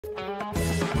Hey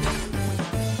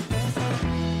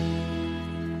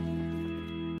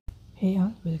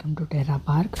all, welcome to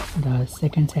Terrapark, the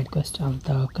second side quest of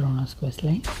the Kronos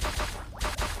questline.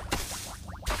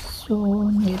 So,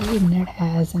 Nereid Ned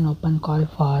has an open call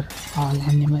for all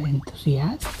animal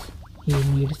enthusiasts. He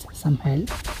needs some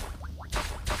help.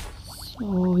 So,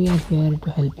 we are here to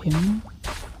help him.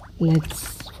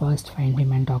 Let's first find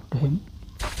him and talk to him.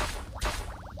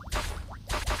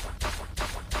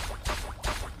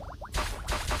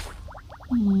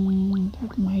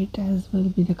 That might as well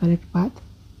be the correct path.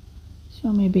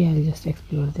 So maybe I'll just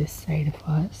explore this side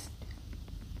first.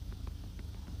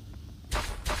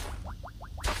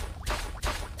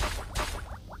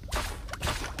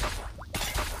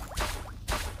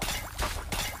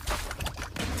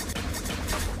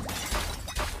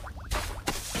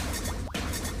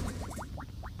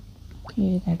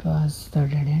 Okay, that was the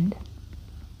dead end.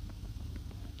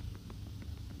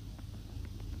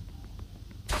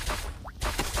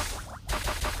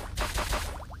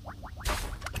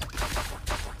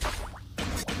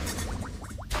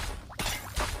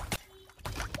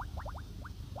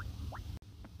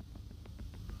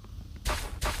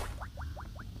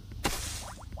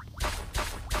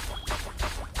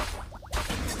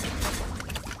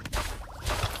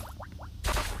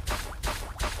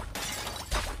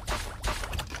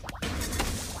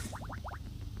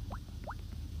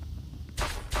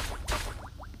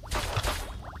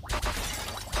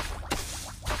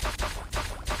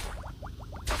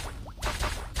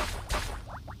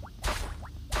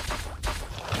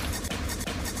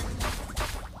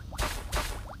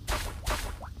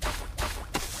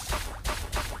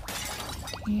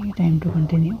 Okay, time to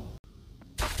continue.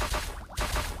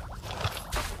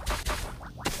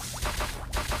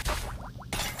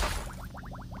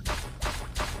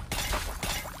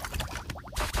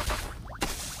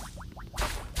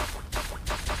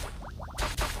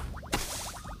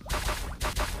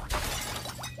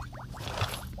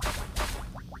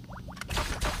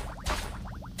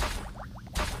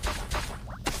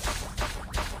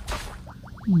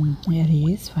 Here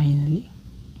he is finally.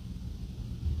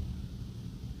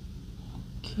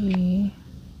 Okay,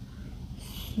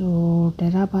 so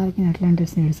Terrapark in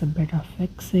Atlantis needs a bit of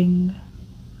fixing.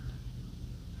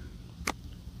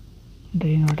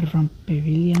 Drain water from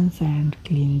pavilions and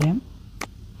clean them.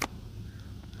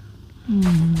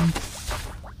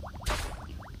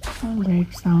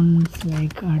 Alright, sounds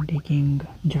like a digging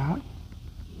job.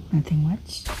 Nothing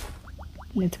much.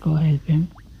 Let's go help him.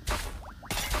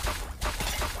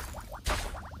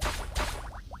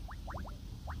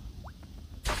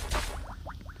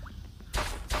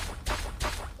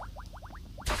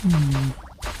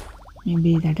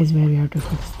 Maybe that is where we have to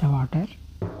fix the water.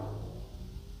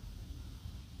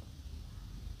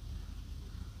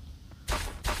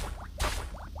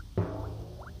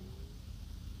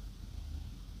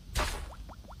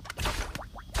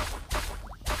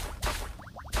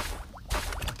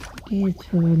 Okay, it's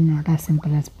probably not as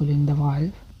simple as pulling the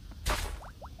valve.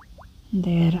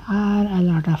 There are a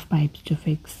lot of pipes to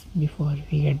fix before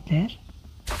we get there.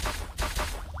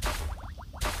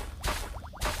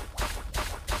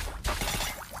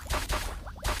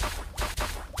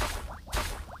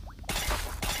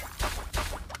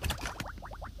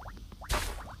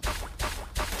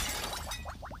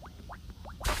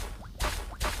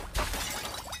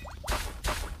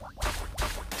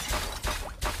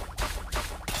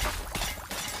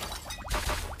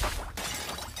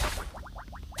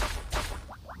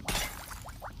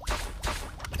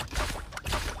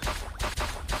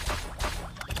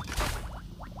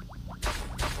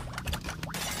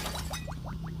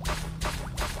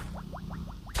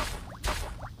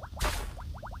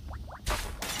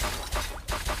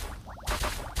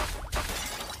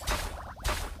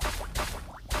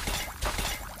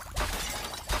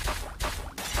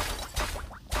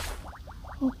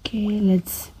 Okay,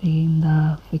 let's begin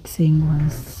the fixing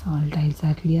once all tiles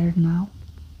are cleared now.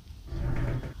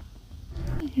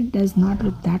 It does not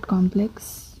look that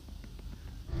complex.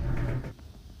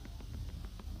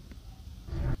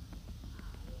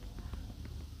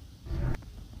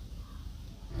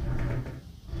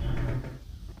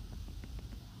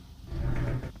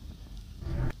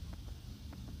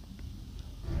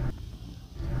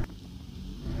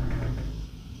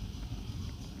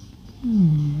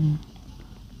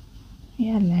 We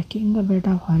are lacking a bit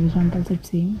of horizontals, it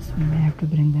seems. We may have to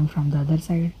bring them from the other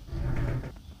side.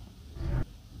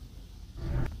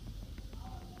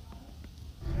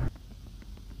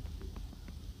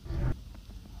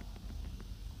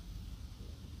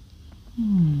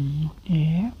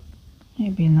 Okay,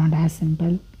 maybe not as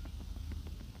simple.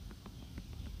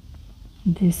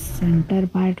 this center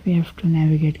part we have to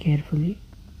navigate carefully.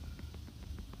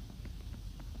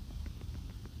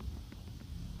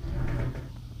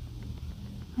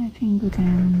 I think we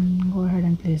can go ahead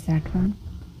and place that one.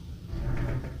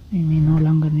 We may no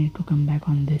longer need to come back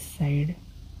on this side,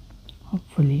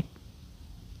 hopefully.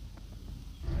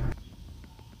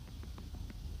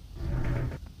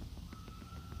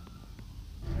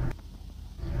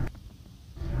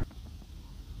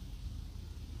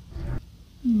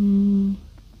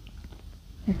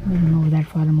 Let me remove that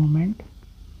for a moment.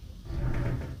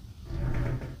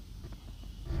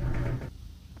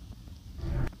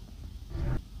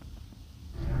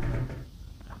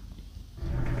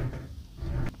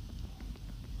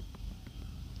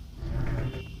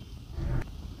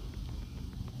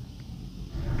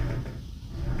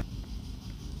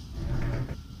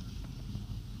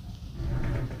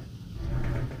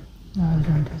 The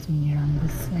horizontal is needed on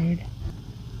this side.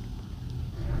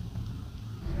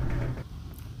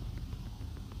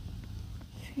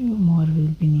 Few more will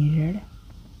be needed.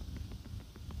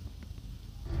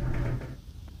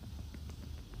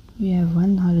 We have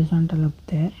one horizontal up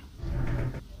there.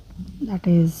 That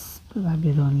is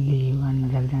probably the only one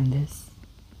other than this.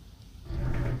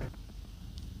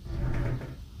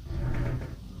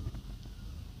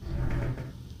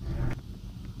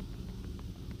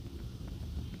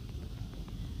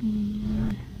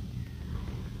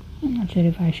 I'm not sure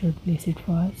if I should place it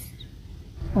first.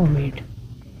 Oh wait,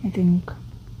 I think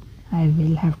I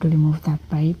will have to remove that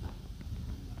pipe.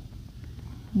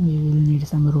 We will need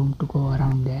some room to go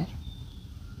around there.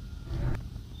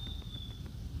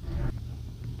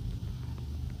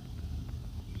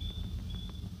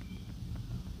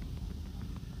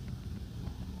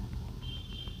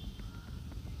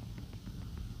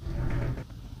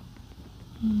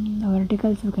 The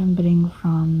verticals you can bring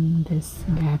from this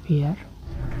gap here.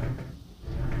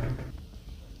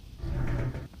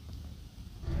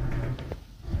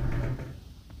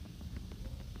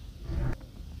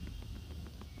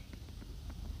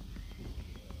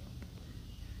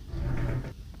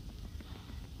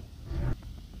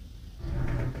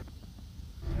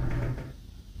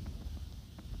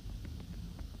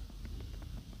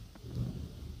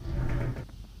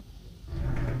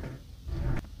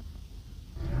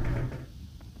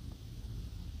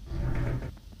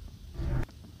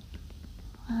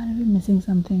 Are we missing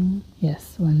something?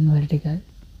 Yes, one vertical.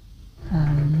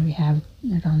 We have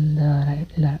it on the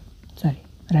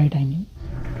right I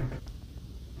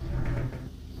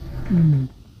mean.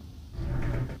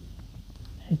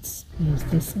 Let's place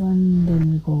this one,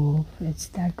 then we go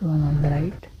fetch that one on the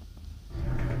right.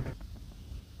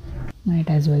 Might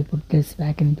as well put this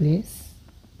back in place.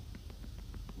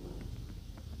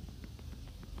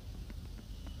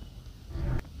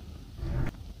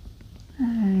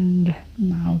 And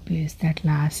now place that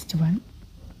last one.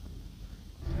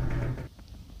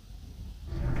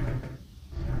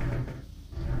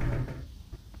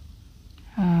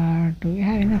 Do we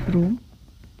have enough room?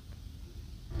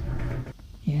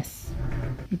 Yes,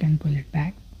 you can pull it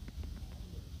back.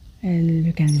 Well,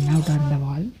 you can now turn the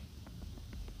valve.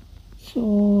 So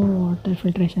water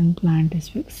filtration plant is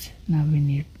fixed. Now we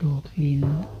need to clean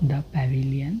the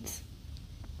pavilions.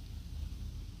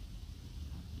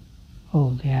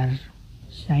 Oh, they are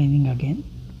shining again.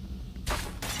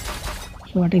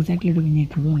 So what exactly do we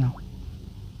need to do now?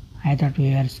 I thought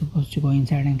we were supposed to go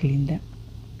inside and clean them.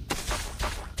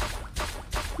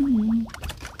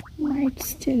 Might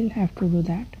still have to do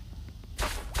that.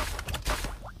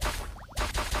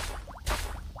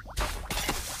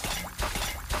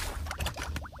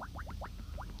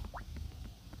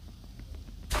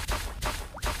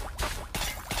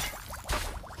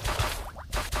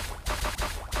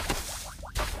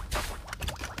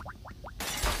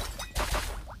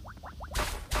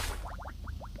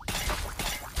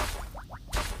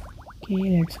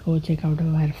 Okay, let's go check out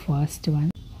our first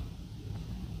one.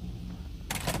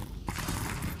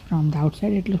 From the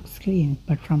outside it looks clean,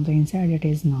 but from the inside it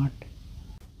is not.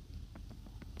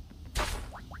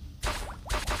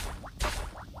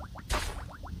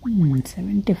 Hmm,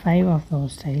 75 of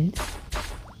those tiles.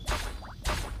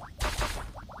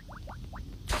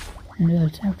 And we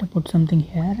also have to put something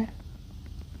here.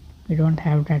 We don't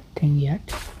have that thing yet.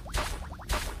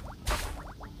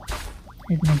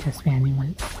 It may just be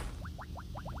animals.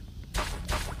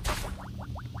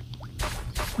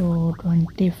 So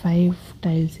 25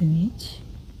 tiles in each.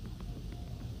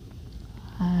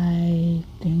 I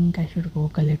think I should go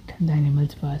collect the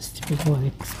animals first before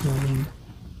exploring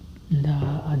the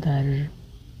other,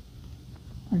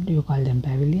 what do you call them,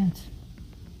 pavilions?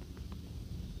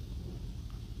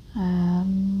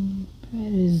 Where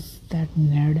is that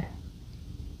Ned?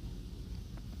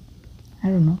 I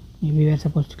don't know, maybe we are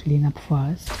supposed to clean up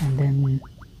first and then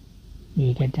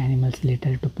we get the animals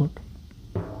later to put.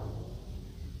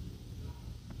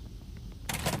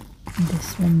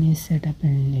 This one is set up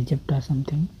in Egypt or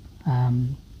something.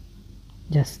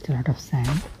 Just a lot of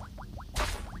sand.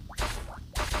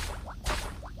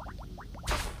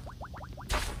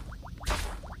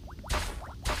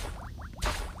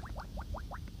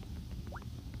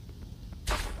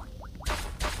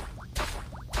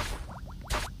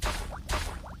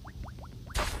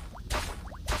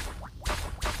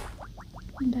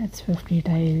 That's 50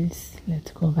 tiles.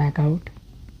 Let's go back out.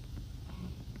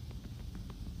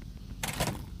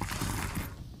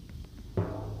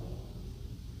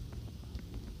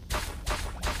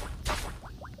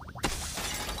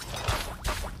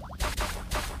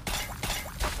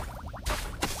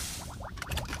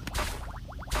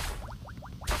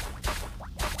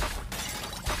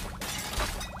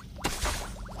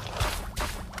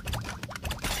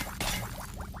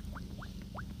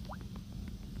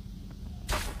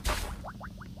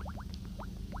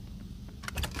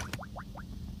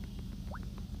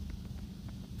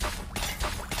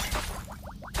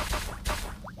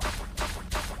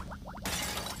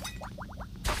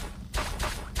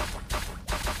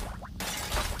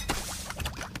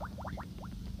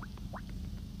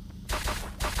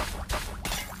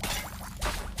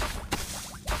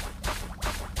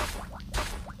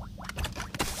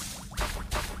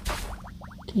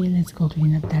 Okay, let's go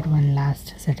clean up that one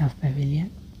last set of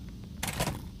pavilion.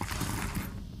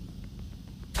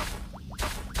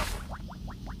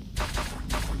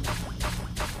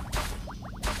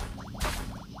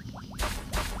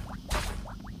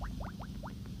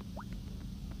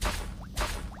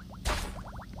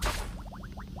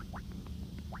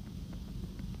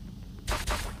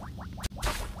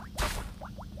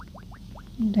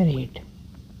 Nereid.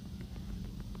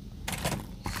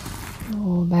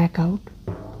 So back out.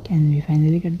 Can we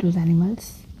finally get those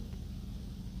animals?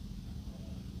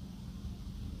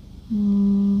 We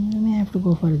may have to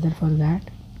go further for that.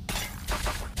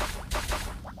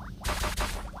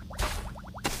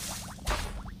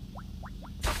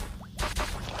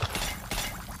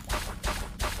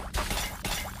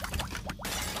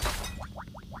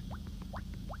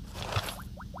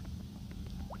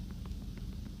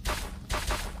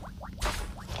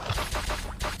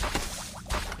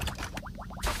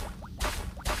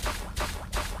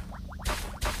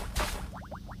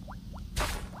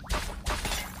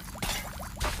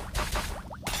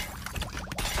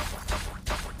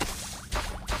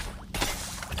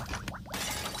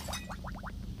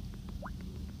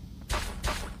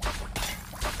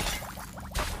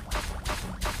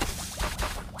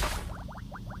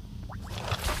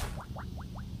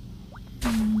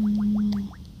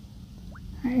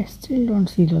 I still don't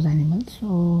see those animals,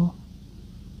 so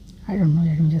I don't know,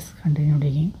 let me just continue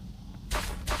digging.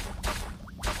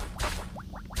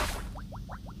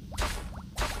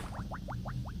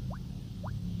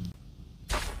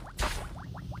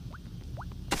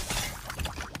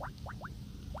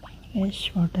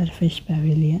 Freshwater fish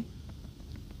pavilion.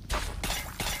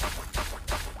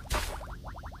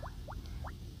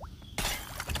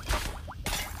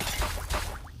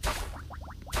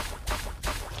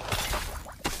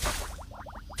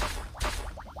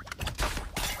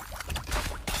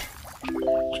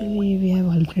 Actually, we have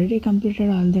already completed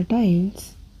all the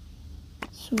tiles.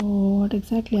 So what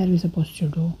exactly are we supposed to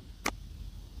do?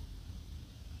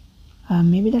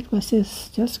 Maybe that quest is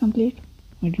just complete.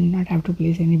 We do not have to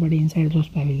place anybody inside those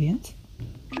pavilions.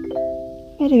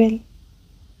 Very well.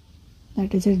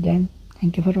 That is it then.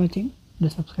 Thank you for watching. Do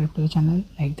subscribe to the channel,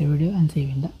 like the video, and see you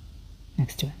in the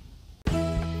next one.